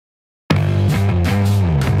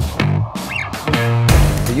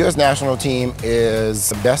U.S. national team is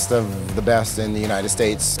the best of the best in the United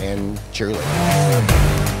States in cheerleading.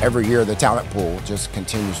 Every year the talent pool just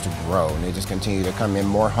continues to grow, and they just continue to come in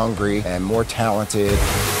more hungry and more talented.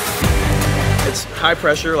 It's high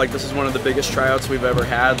pressure, like this is one of the biggest tryouts we've ever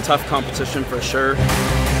had. Tough competition for sure.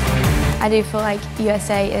 I do feel like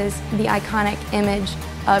USA is the iconic image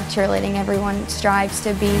of cheerleading everyone strives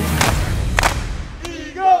to be.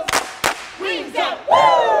 Eagles! Wings up!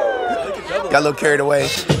 Got a little carried away.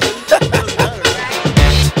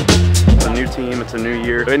 It's a new team, it's a new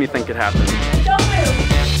year, anything could happen.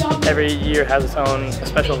 Every year has its own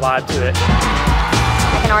special vibe to it.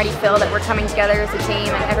 I can already feel that we're coming together as a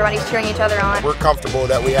team and everybody's cheering each other on. We're comfortable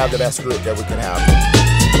that we have the best group that we can have.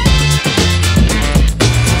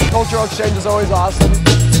 Cultural exchange is always awesome.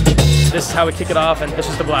 This is how we kick it off, and it's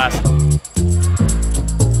just a blast.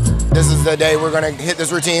 This is the day we're going to hit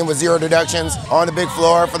this routine with 0 deductions on the big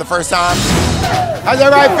floor for the first time. How's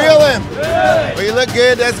everybody feeling? Well, you look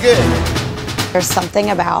good, that's good. There's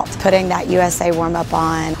something about putting that USA warm-up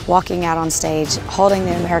on, walking out on stage, holding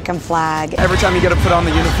the American flag. Every time you get to put on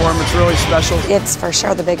the uniform, it's really special. It's for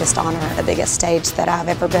sure the biggest honor, the biggest stage that I've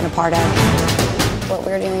ever been a part of. What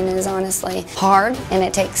we're doing is honestly hard, and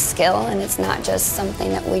it takes skill, and it's not just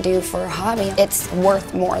something that we do for a hobby. It's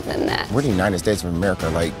worth more than that. We're the United States of America.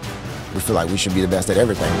 Like, we feel like we should be the best at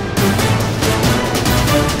everything.